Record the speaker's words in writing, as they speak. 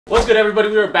What's good, everybody?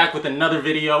 We are back with another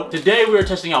video. Today we are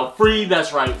testing out free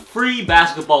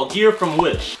basketball gear from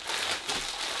Wish.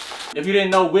 If you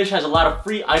didn't know, Wish has a lot of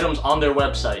free items on their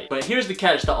website. But here's the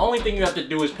catch, the only thing you have to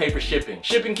do is pay for shipping.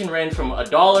 Shipping can range from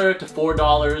 $1 to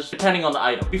 $4, depending on the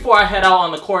item. Before I head out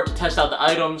on the court to test out the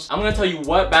items, I'm gonna tell you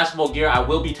what basketball gear I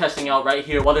will be testing out right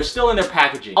here while they're still in their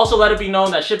packaging. Also, let it be known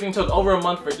that shipping took over a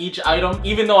month for each item.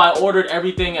 Even though I ordered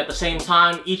everything at the same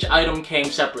time, each item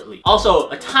came separately. Also,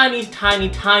 a tiny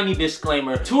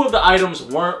disclaimer, 2 of the items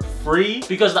weren't free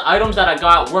because the items that I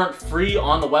got weren't free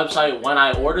on the website when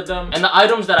I ordered them. And the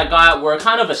items that I got were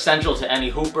kind of essential to any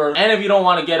hooper, and if you don't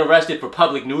want to get arrested for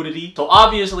public nudity. So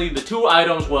obviously the 2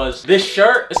 items was this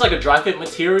shirt. It's like a dry fit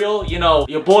material. You know,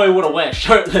 your boy would have went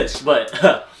shirtless,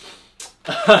 but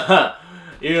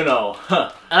you know.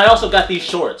 And I also got these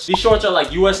shorts. These shorts are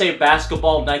like USA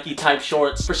Basketball Nike type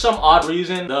shorts. For some odd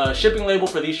reason, the shipping label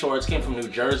for these shorts came from New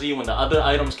Jersey when the other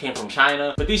items came from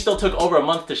China. But these still took over a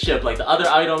month to ship, like the other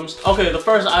items. Okay, the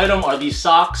first item are these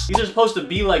socks. These are supposed to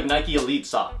be like Nike Elite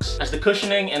socks, as the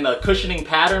cushioning and the cushioning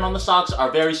pattern on the socks are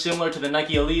very similar to the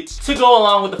Nike Elites, to go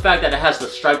along with the fact that it has the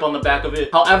stripe on the back of it.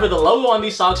 However, the logo on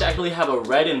these socks actually have a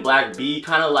red and black B,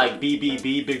 kind of like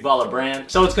BBB, Big Baller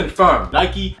Brand. So it's confirmed.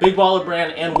 Nike, Big Baller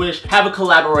Brand, and Wish have a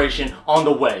collaboration on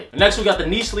the way. Next, we got the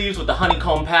knee sleeves with the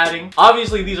honeycomb padding.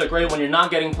 Obviously, these are great when you're not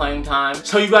getting playing time.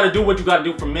 So you gotta do what you gotta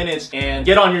do for minutes and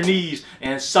get on your knees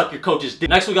and suck your coach's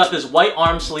dick. Next, we got this white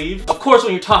arm sleeve. Of course,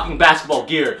 when you're talking basketball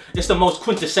gear, it's the most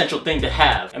quintessential thing to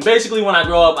have. And basically, when I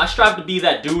grow up, I strive to be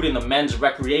that dude in the men's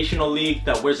recreational league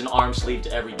that wears an arm sleeve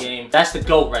to every game. That's the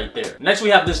GOAT right there. Next,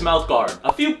 we have this mouth guard.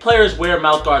 A few players wear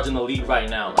mouth guards in the league right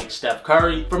now, like Steph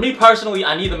Curry. For me personally,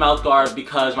 I need the mouth guard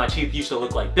because my teeth used to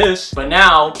look like this, but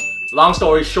now, long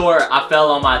story short, I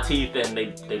fell on my teeth and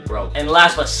they broke. And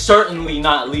last but certainly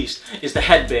not least is the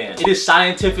headband. It is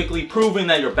scientifically proven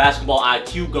that your basketball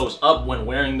IQ goes up when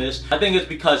wearing this. I think it's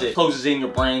because it closes in your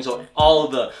brain, so all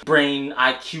of the brain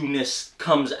IQ-ness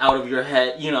comes out of your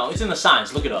head. You know, it's in the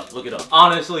science. Look it up, look it up.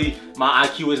 Honestly, my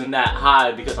IQ isn't that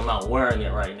high because I'm not wearing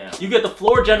it right now. You get the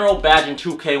Floor General badge in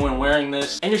 2K when wearing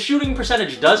this, and your shooting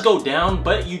percentage does go down,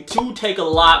 but you do take a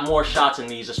lot more shots in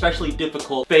these, especially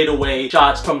difficult fadeaway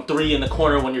shots from 3 in the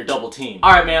corner when you're double teamed.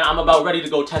 Alright, man, I'm about ready to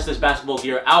go test this basketball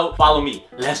gear out. Follow me.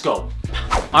 Let's go.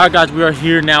 Alright, guys, we are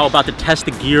here now about to test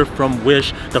the gear from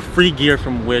Wish, the free gear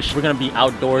from Wish. We're gonna be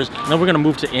outdoors, and then we're gonna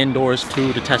move to indoors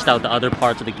too to test out the other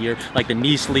parts of the gear, like the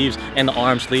knee sleeves and the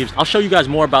arm sleeves. I'll show you guys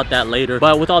more about that later,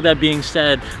 but with all that being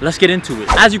said, let's get into it.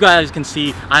 As you guys can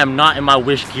see, I am not in my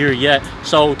Wish gear yet.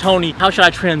 So, Tony, how should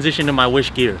I transition to my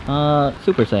Wish gear?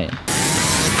 Super Saiyan.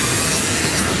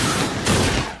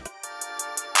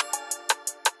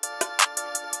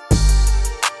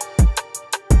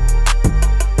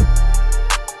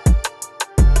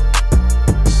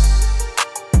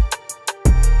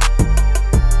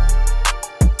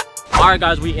 Alright,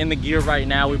 guys, we in the gear right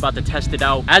now. We're about to test it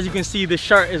out. As you can see, the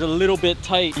shirt is a little bit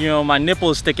tight. You know, my nipple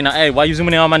is sticking out. Hey, why you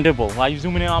zooming in on my nipple? Why you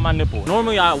zooming in on my nipple?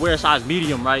 Normally, I wear a size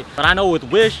medium, right? But I know with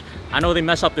Wish, I know they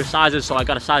mess up their sizes, so I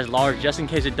got a size large just in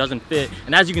case it doesn't fit.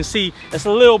 And as you can see, it's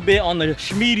a little bit on the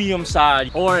medium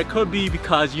side. Or it could be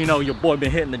because, you know, your boy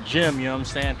been hitting the gym, you know what I'm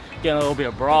saying? Getting a little bit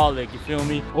of brolic, you feel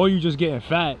me? Or you just getting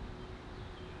fat.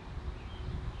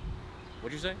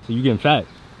 What'd you say? So you getting fat.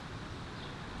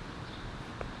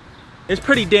 It's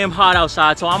pretty damn hot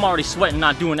outside, so I'm already sweating,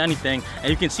 not doing anything. And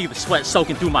you can see the sweat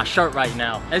soaking through my shirt right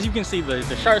now. As you can see, the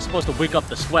shirt is supposed to wake up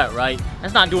the sweat, right?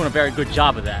 That's not doing a very good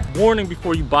job of that. Warning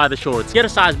before you buy the shorts. Get a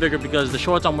size bigger because the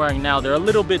shorts I'm wearing now, they're a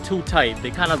little bit too tight.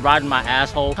 They kind of ride in my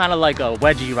asshole. Kind of like a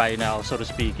wedgie right now, so to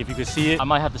speak. If you can see it, I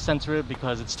might have to censor it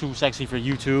because it's too sexy for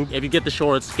YouTube. If you get the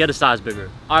shorts, get a size bigger.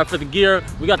 All right, for the gear,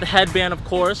 we got the headband, of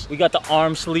course. We got the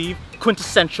arm sleeve,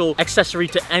 quintessential accessory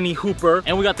to any hooper.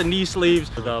 And we got the knee sleeves,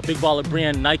 the Big Baller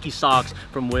Brand Nike socks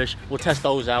from Wish. We'll test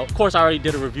those out. Of course, I already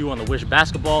did a review on the Wish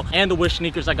basketball and the Wish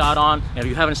sneakers I got on. And if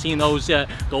you haven't seen those yet,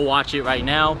 go watch it right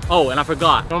now. Oh, and I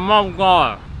forgot. Oh my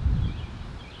God.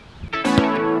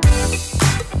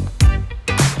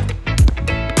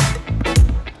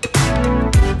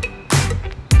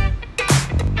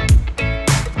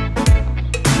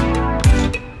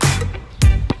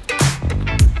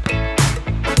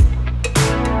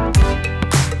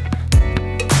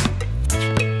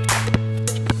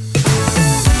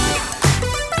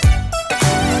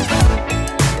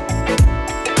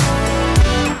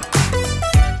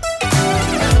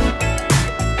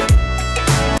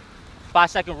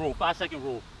 Five-second rule, 5-second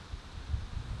rule.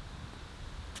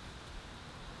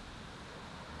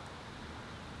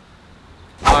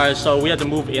 Alright, so we had to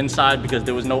move inside because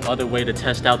there was no other way to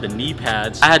test out the knee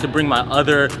pads. I had to bring my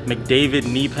other McDavid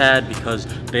knee pad because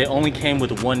they only came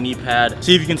with one knee pad.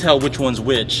 See if you can tell which one's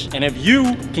which. And if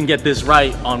you can get this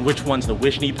right on which one's the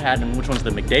Wish knee pad and which one's the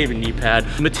McDavid knee pad,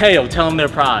 Matteo, tell them their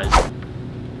prize.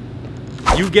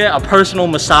 You get a personal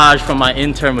massage from my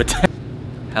intern, Matteo.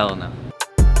 Hell no.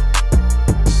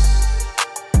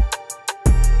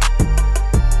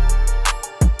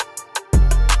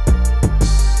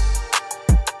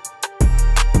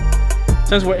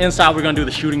 Since we're inside, we're gonna do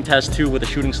the shooting test too with the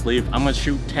shooting sleeve. I'm gonna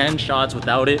shoot 10 shots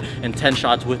without it and 10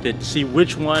 shots with it. See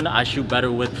which one I shoot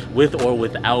better with or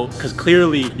without. Because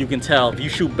clearly you can tell if you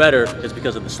shoot better, it's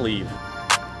because of the sleeve.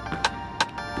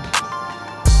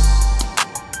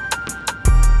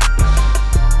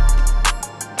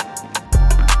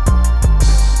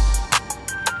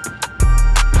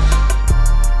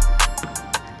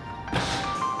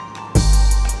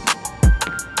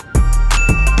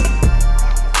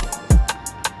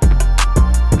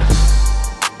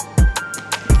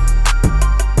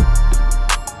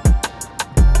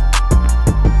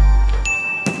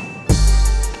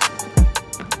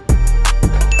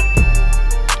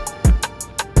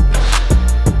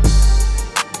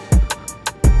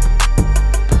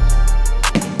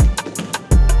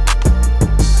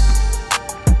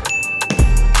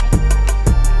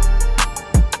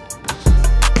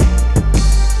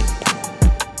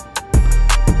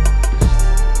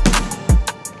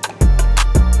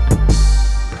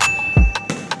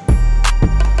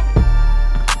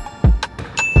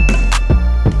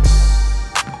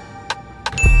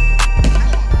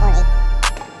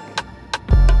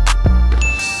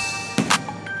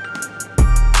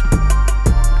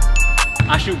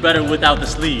 I shoot better without the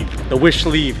sleeve. The Wish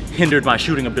sleeve hindered my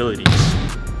shooting abilities.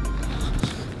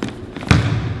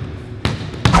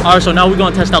 Alright, so now we're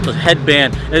gonna test out the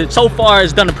headband. So far,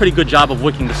 it's done a pretty good job of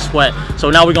wicking the sweat.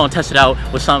 So now we're gonna test it out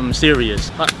with something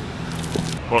serious.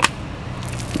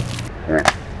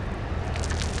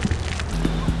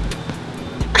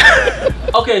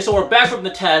 Okay, so we're back from the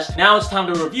test. Now it's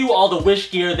time to review all the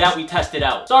Wish gear that we tested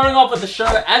out. Starting off with the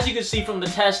shirt, as you can see from the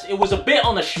test, it was a bit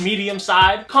on the schmedium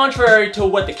side, contrary to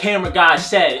what the camera guy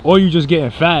said. Or you just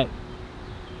getting fat.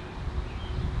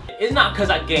 It's not because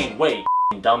I gained weight,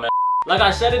 dumbass. Like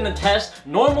I said in the test,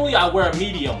 normally I wear a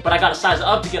medium, but I got to size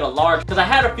up to get a large because I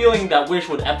had a feeling that Wish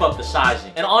would F up the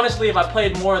sizing. And honestly, if I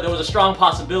played more, there was a strong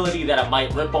possibility that it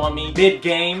might rip on me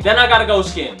mid-game. Then I gotta go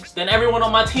skins. Then everyone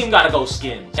on my team gotta go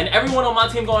skins. And everyone on my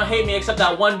team gonna hate me except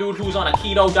that one dude who's on a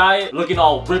keto diet, looking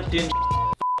all ripped in.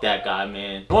 That guy,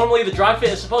 man. Normally the dry fit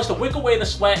is supposed to wick away the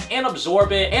sweat and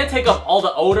absorb it and take up all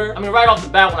the odor. I mean, right off the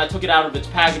bat when I took it out of its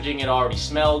packaging, it already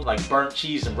smelled like burnt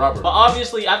cheese and rubber. But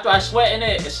obviously after I sweat in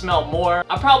it, it smelled more.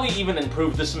 I probably even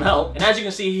improved the smell. And as you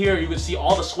can see here, you can see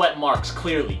all the sweat marks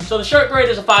clearly. So the shirt grade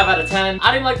is a 5 out of 10.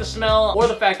 I didn't like the smell or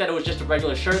the fact that it was just a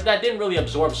regular shirt that didn't really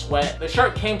absorb sweat. The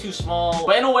shirt came too small,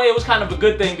 but in a way it was kind of a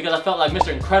good thing because I felt like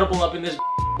Mr. Incredible up in this.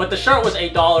 But the shirt was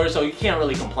 $8, so you can't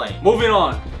really complain. Moving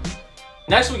on.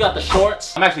 Next, we got the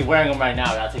shorts. I'm actually wearing them right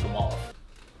now. I gotta take them off.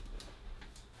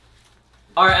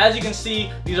 Alright, as you can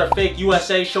see, these are fake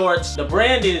USA shorts. The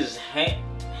brand is Hangy.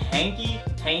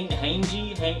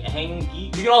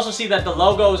 You can also see that the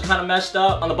logo is kind of messed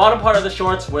up. On the bottom part of the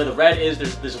shorts, where the red is,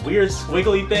 there's this weird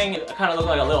squiggly thing. It kind of looks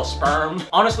like a little sperm.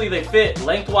 Honestly, they fit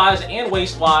lengthwise and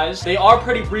waistwise. They are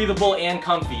pretty breathable and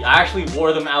comfy. I actually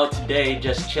wore them out today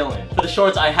just chilling. For the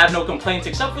shorts, I have no complaints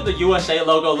except for the USA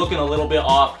logo looking a little bit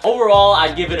off. Overall,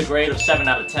 I'd give it a grade of 7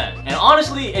 out of 10. And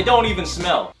honestly, it don't even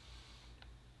smell.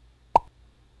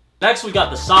 Next, we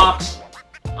got the socks.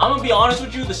 I'm gonna be honest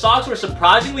with you, the socks were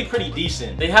surprisingly pretty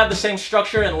decent. They have the same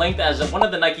structure and length as one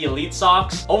of the Nike Elite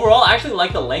socks. Overall, I actually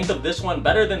like the length of this one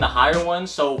better than the higher one,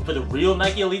 so for the real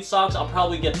Nike Elite socks, I'll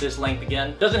probably get this length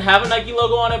again. Doesn't have a Nike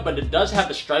logo on it, but it does have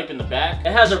the stripe in the back.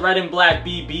 It has a red and black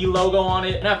BB logo on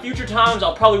it, and at future times,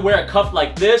 I'll probably wear it cuffed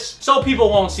like this, so people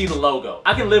won't see the logo.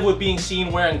 I can live with being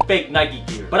seen wearing fake Nike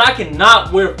gear, but I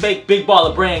cannot wear fake Big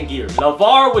Baller brand gear.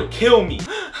 LeVar would kill me.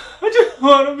 I just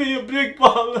want to be a big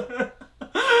baller.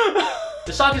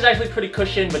 The sock is actually pretty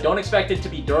cushioned, but don't expect it to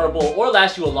be durable or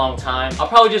last you a long time. I'll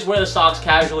probably just wear the socks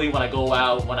casually when I go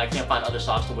out, when I can't find other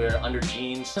socks to wear under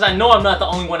jeans. Because I know I'm not the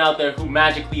only one out there who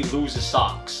magically loses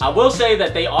socks. I will say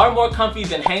that they are more comfy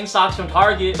than Hanes socks from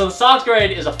Target, so the socks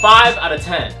grade is a 5 out of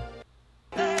 10.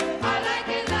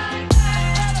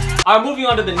 Alright, moving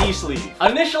on to the knee sleeve.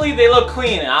 Initially, they look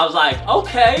clean, and I was like,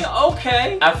 okay,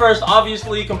 okay. At first,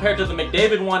 obviously, compared to the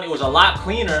McDavid one, it was a lot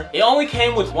cleaner. It only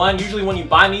came with one. Usually when you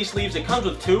buy knee sleeves, it comes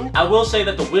with two. I will say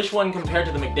that the Wish one compared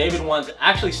to the McDavid ones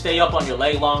actually stay up on your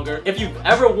leg longer. If you've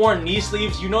ever worn knee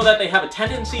sleeves, you know that they have a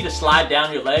tendency to slide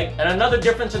down your leg. And another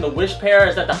difference in the Wish pair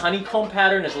is that the honeycomb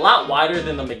pattern is a lot wider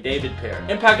than the McDavid pair.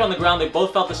 Impact on the ground, they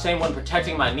both felt the same when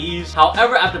protecting my knees.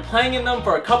 However, after playing in them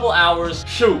for a couple hours,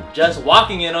 shoot, just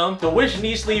walking in them, the Wish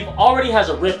knee sleeve already has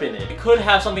a rip in it. It could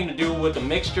have something to do with the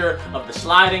mixture of the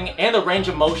sliding and the range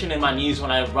of motion in my knees when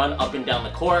I run up and down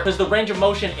the court, because the range of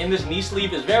motion in this knee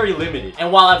sleeve is very limited. And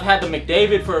while I've had the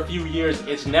McDavid for a few years,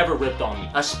 it's never ripped on me,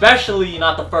 especially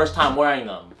not the first time wearing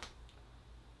them.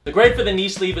 The grade for the knee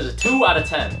sleeve is a 2 out of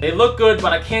 10. They look good,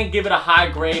 but I can't give it a high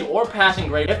grade or passing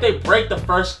grade if they break the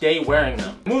first day wearing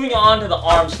them. Moving on to the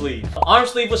arm sleeve. The arm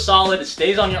sleeve was solid, it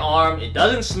stays on your arm, it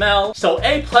doesn't smell, so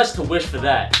A+ to Wish for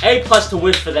that. A+ to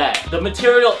Wish for that. The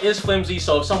material is flimsy,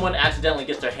 so if someone accidentally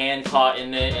gets their hand caught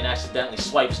in it and accidentally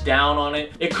swipes down on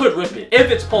it, it could rip it,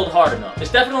 if it's pulled hard enough.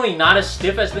 It's definitely not as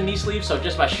stiff as the knee sleeve, so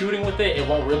just by shooting with it, it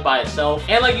won't rip by itself.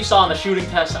 And like you saw in the shooting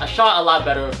test, I shot a lot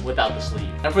better without the sleeve.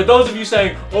 And for those of you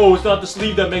saying, oh, it's not the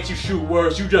sleeve that makes you shoot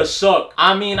worse, you just suck.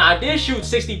 I mean, I did shoot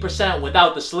 60%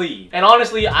 without the sleeve. And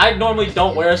honestly, I normally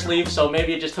don't wear a sleeve, so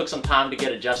maybe it just took some time to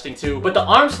get adjusting to. But the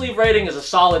arm sleeve rating is a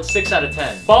solid 6 out of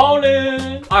 10.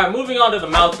 Ballin'! Alright, moving on to the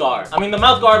mouth guard. I mean, the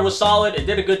mouth guard was solid. It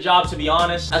did a good job, to be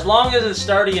honest. As long as it's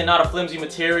sturdy and not a flimsy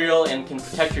material and can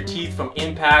protect your teeth from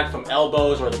impact, from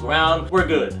elbows or the ground, we're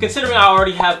good. Considering I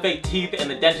already have fake teeth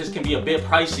and the dentist can be a bit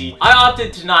pricey, I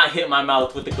opted to not hit my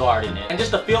mouth with the guard in it. And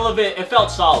just the feel of it, it felt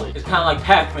solid. It's kind of like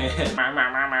Pac-Man.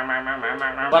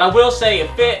 But I will say it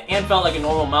fit and felt like a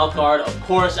normal mouth guard. Of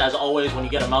course, as always, when you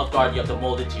get a mouth guard, you have to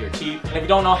mold it to your teeth. And if you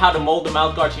don't know how to mold the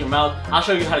mouth guard to your mouth, I'll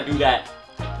show you how to do that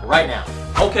right now.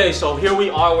 Okay, so here we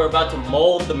are. We're about to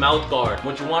mold the mouth guard.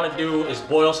 What you want to do is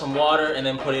boil some water and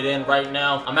then put it in right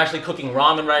now. I'm actually cooking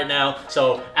ramen right now,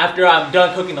 so after I'm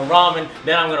done cooking the ramen,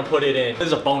 then I'm gonna put it in. This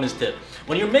is a bonus tip.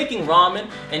 When you're making ramen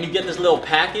and you get this little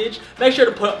package, make sure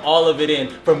to put all of it in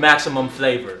for maximum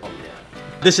flavor.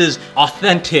 This is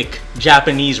authentic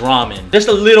Japanese ramen. Just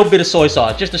a little bit of soy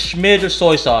sauce, just a smidge of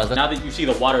soy sauce. Now that you see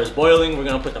the water is boiling, we're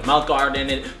gonna put the mouth guard in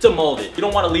it to mold it. You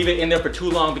don't wanna leave it in there for too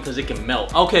long because it can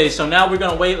melt. Okay, so now we're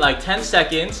gonna wait like 10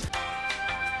 seconds.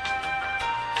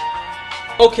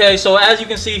 Okay, so as you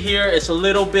can see here, it's a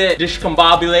little bit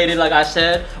discombobulated like I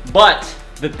said, but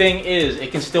the thing is,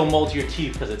 it can still mold to your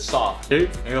teeth because it's soft.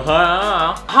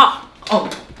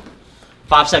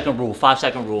 5-second rule,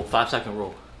 5-second rule, 5-second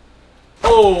rule.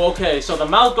 Oh, okay, so the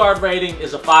mouth guard rating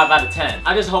is a 5 out of 10.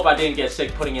 I just hope I didn't get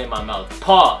sick putting it in my mouth.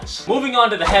 Pause. Moving on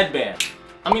to the headband.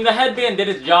 I mean, the headband did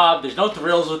its job. There's no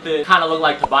thrills with it. Kind of looked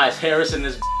like Tobias Harris in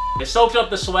this. It soaked up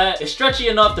the sweat. It's stretchy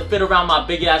enough to fit around my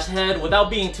big ass head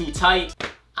without being too tight.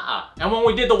 And when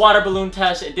we did the water balloon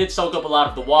test, it did soak up a lot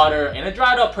of the water and it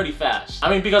dried up pretty fast. I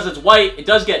mean, because it's white, it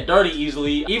does get dirty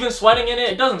easily. Even sweating in it,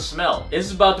 it doesn't smell. This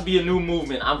is about to be a new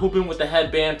movement. I'm hooping with the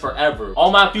headband forever. All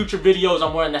my future videos,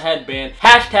 I'm wearing the headband.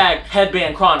 Hashtag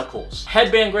Headband Chronicles.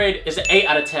 Headband grade is an 8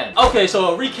 out of 10. Okay,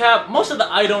 so a recap, most of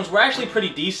the items were actually pretty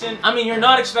decent. I mean, you're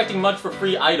not expecting much for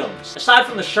free items. Aside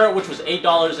from the shirt, which was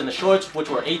 $8, and the shorts, which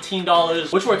were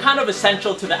 $18, which were kind of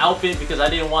essential to the outfit because I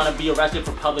didn't want to be arrested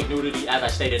for public nudity, as I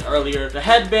stated earlier. The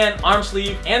headband, arm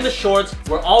sleeve, and the shorts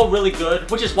were all really good,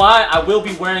 which is why I will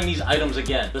be wearing these items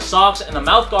again. The socks and the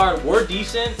mouth guard were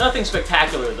decent, nothing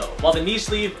spectacular though, while the knee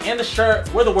sleeve and the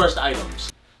shirt were the worst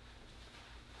items.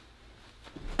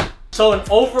 So an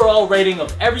overall rating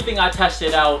of everything I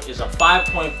tested out is a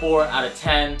 5.4 out of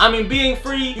 10. I mean, being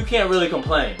free, you can't really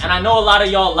complain. And I know a lot of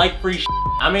y'all like free shit.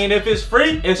 I mean, if it's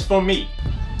free, it's for me.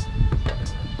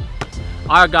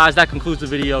 Alright guys, that concludes the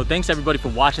video. Thanks everybody for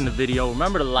watching the video.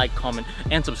 Remember to like, comment,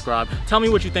 and subscribe. Tell me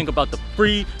what you think about the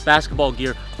free basketball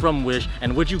gear from Wish,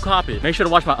 and would you cop it? Make sure to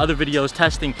watch my other videos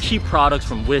testing cheap products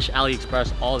from Wish,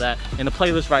 AliExpress, all that in the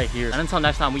playlist right here. And until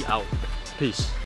next time, we out. Peace.